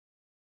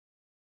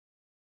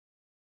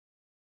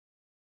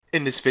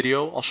In this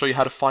video, I'll show you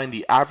how to find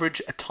the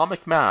average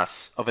atomic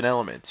mass of an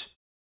element.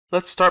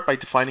 Let's start by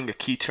defining a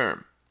key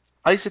term.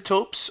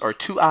 Isotopes are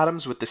two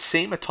atoms with the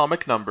same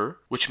atomic number,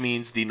 which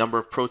means the number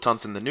of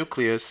protons in the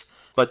nucleus,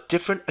 but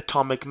different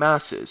atomic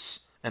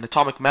masses. An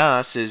atomic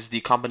mass is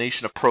the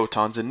combination of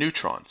protons and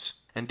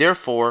neutrons, and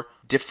therefore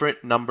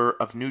different number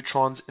of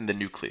neutrons in the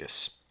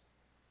nucleus.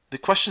 The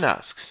question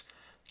asks,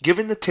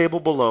 given the table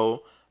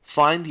below,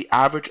 find the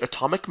average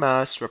atomic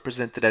mass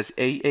represented as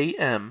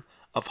AAM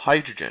of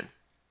hydrogen.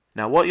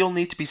 Now what you'll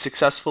need to be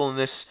successful in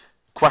this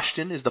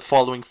question is the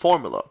following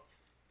formula.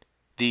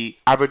 The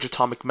average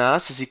atomic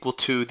mass is equal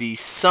to the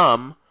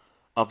sum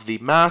of the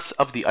mass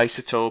of the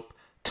isotope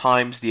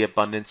times the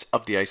abundance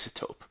of the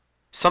isotope.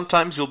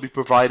 Sometimes you'll be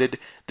provided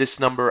this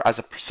number as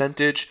a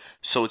percentage,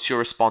 so it's your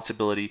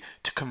responsibility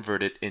to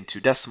convert it into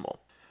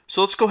decimal.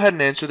 So let's go ahead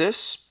and answer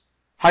this.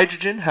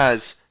 Hydrogen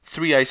has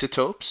three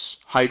isotopes: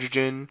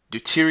 hydrogen,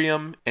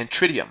 deuterium, and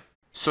tritium.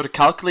 So to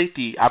calculate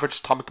the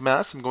average atomic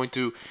mass, I'm going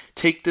to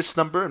take this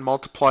number and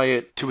multiply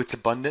it to its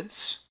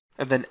abundance,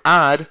 and then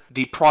add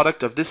the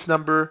product of this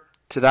number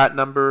to that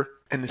number,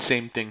 and the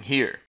same thing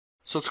here.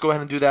 So let's go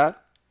ahead and do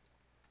that.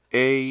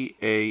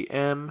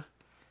 AAM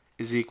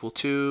is equal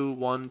to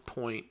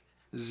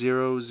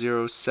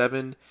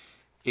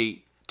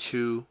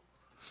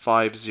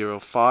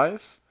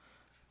 1.00782505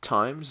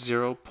 times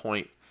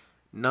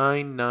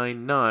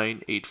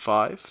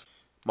 0.99985,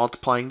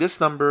 multiplying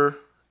this number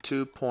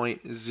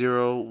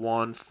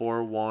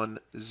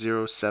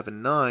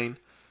 2.0141079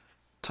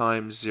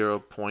 times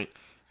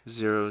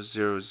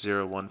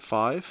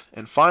 0.00015,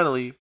 and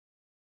finally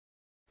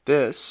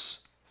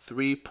this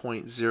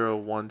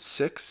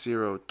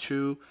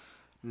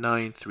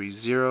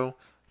 3.01602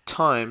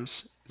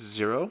 times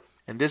 0,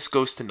 and this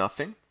goes to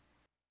nothing.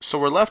 So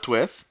we're left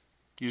with,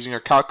 using our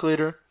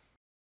calculator,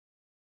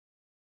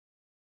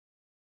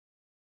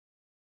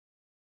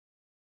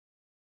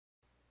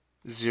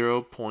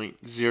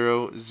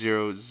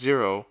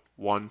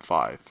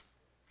 0.00015.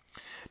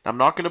 Now I'm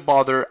not going to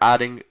bother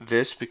adding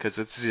this because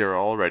it's 0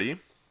 already,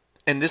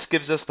 and this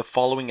gives us the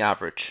following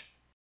average.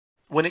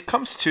 When it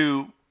comes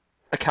to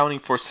accounting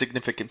for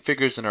significant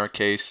figures in our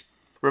case,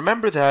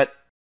 remember that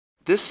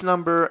this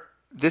number,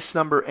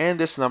 and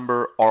this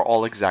number are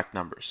all exact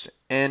numbers.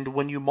 And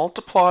when you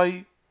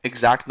multiply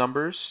exact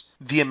numbers,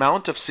 the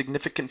amount of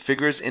significant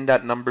figures in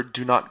that number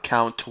do not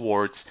count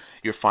towards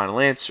your final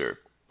answer,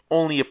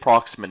 only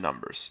approximate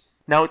numbers.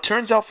 Now it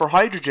turns out for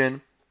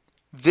hydrogen,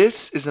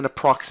 this is an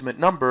approximate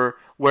number,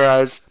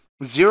 whereas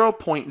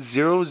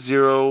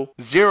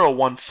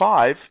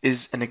 0.00015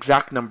 is an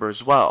exact number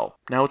as well.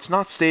 Now it's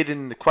not stated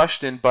in the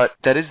question, but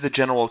that is the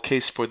general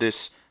case for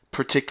this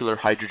particular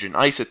hydrogen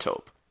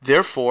isotope.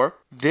 Therefore,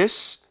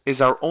 this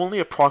is our only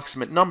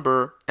approximate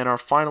number, and our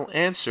final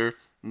answer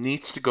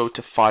needs to go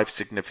to 5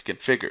 significant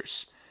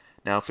figures.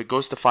 Now if it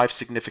goes to 5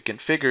 significant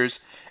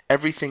figures,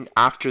 everything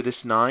after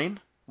this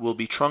 9 will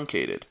be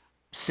truncated.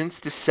 Since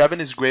the 7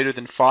 is greater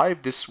than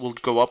 5, this will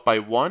go up by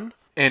 1,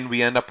 and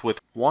we end up with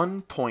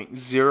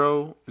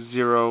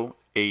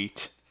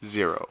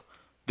 1.0080.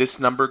 This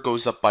number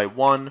goes up by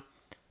 1,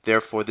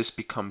 therefore this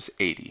becomes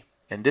 80.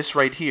 And this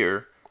right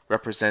here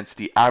represents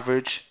the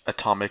average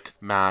atomic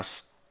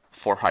mass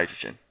for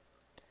hydrogen.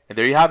 And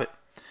there you have it.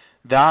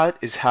 That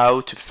is how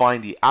to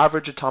find the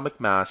average atomic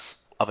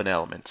mass of an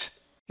element.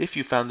 If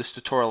you found this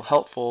tutorial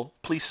helpful,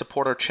 please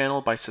support our channel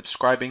by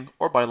subscribing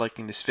or by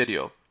liking this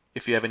video.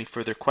 If you have any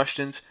further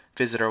questions,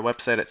 visit our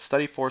website at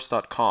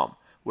studyforce.com.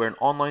 We're an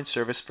online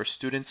service for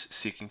students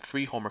seeking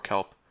free homework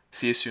help.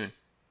 See you soon.